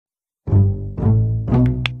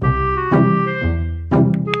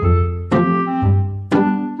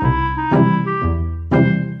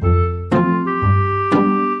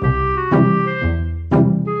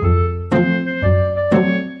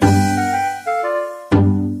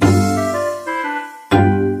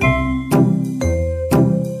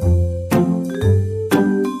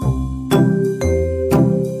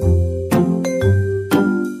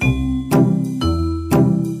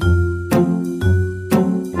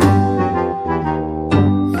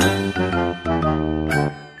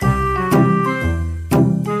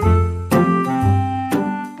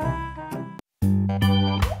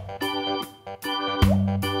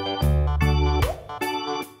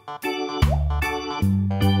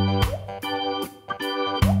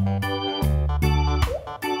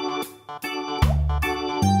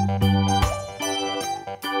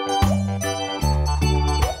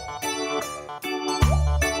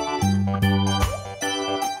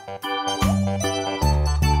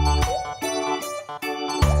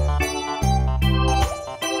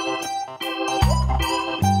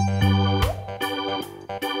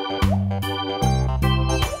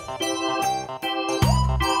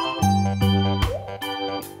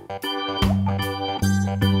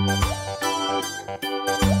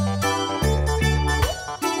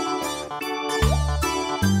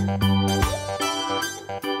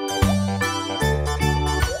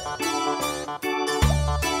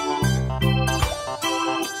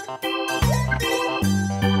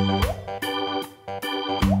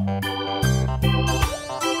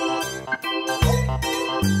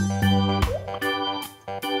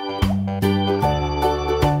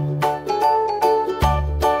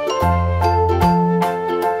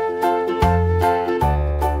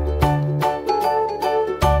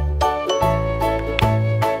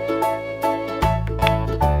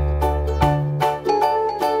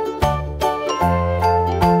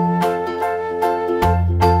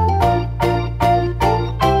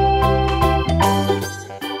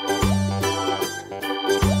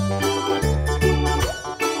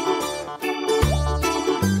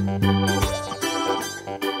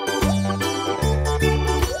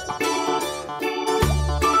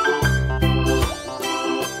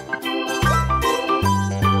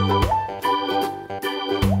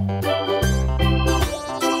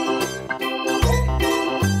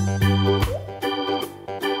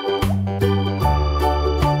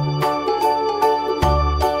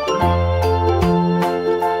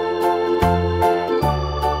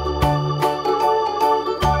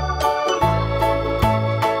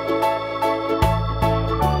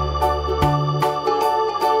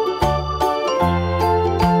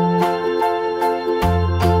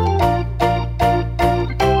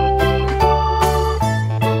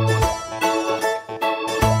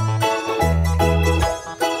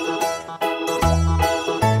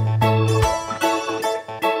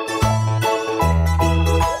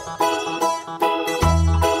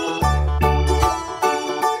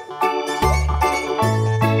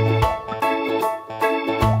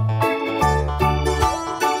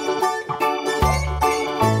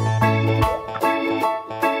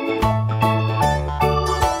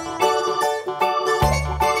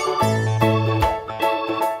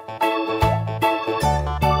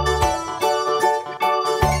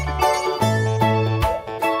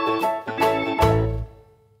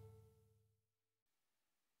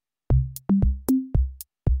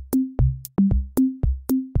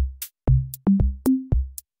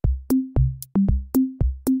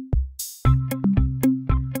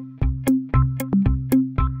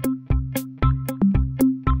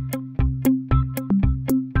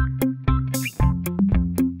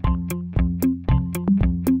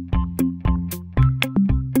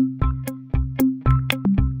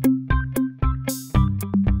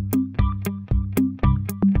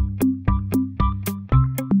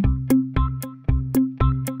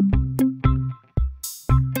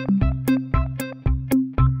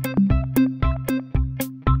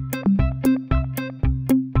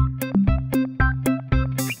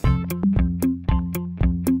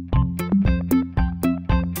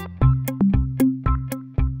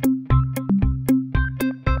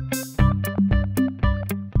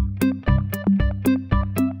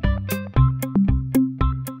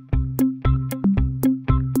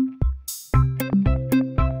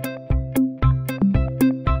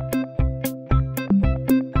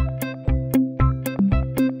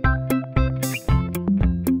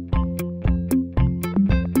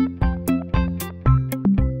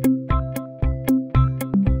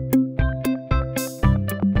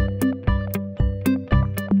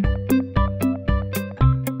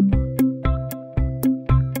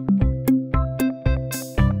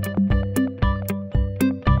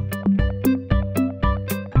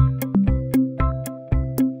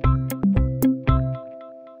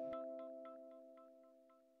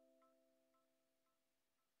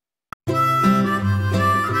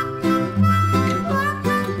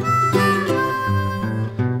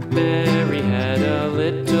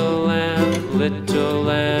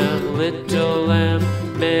little lamb.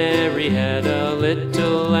 Mary had a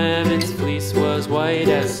little lamb. Its fleece was white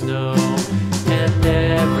as snow. And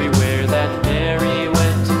everywhere that Mary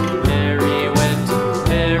went, Mary went,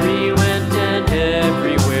 Mary went. And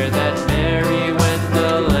everywhere that Mary went,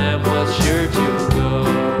 the lamb was sure to go.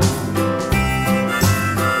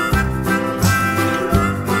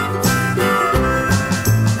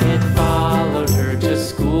 It followed her to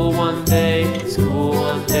school one day, school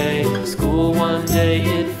one day, school one day.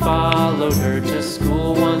 It followed her to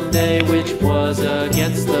school one day, which was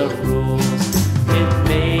against the rules. It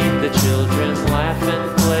made the children laugh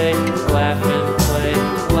and play, laugh and play,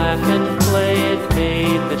 laugh and play. It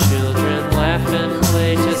made the children laugh and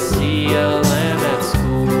play to see a lamb at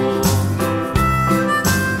school.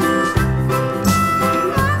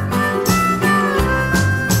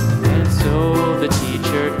 And so the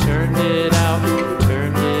teacher turned it out,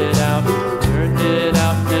 turned it out, turned it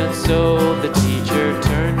out. And so the teacher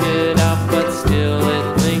turned it out, but still it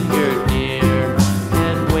lingered near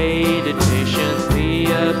and waited patiently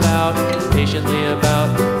about, patiently about,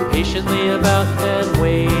 patiently about, and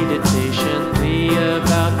waited patiently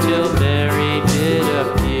about till Mary did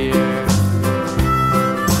appear.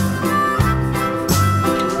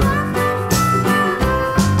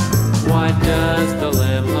 Why does the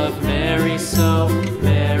lamb love Mary so,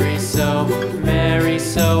 Mary so, Mary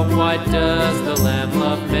so? Why does the lamb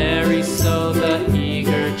love Mary so? The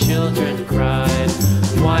eager children cried.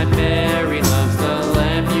 Why Mary loves the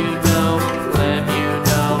lamb, you know, lamb, you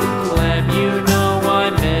know, lamb, you know. Why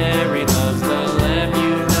Mary loves the lamb,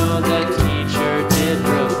 you know, the teacher did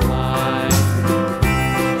reply.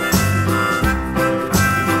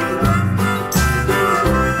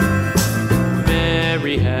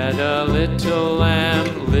 Mary had a little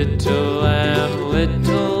lamb, little lamb,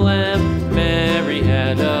 little lamb. Mary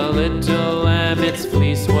had a little lamb. Its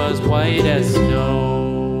fleece was white as snow.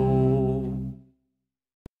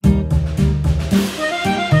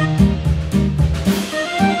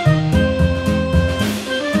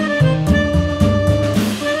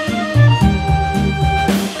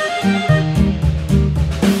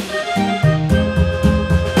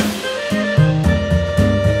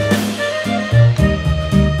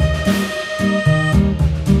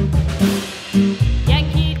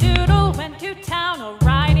 Yankee Doodle went to town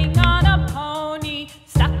riding on a pony,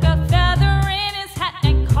 stuck a feather in his hat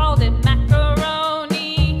and called it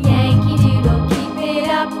macaroni. Yankee Doodle, keep it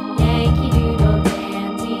up, Yankee Doodle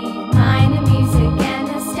dandy. Mind the music and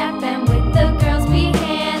the step, and with the girls be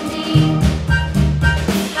handy.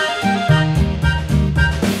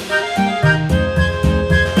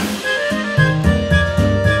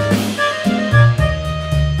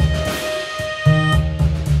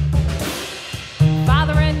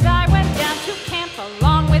 Father and I went down to camp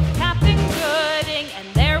along with Captain Gooding, and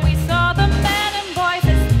there we saw the men and boys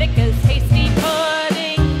as thick as hasty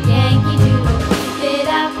pudding. Yankee Doodle, keep it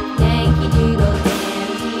up, Yankee Doodle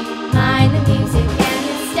dandy. Mind the music and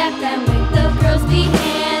the step, and with the girls be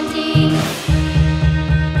handy.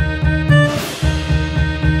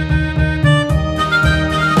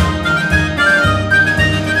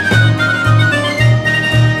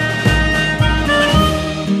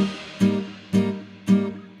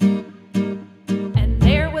 And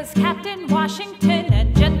there was Captain Washington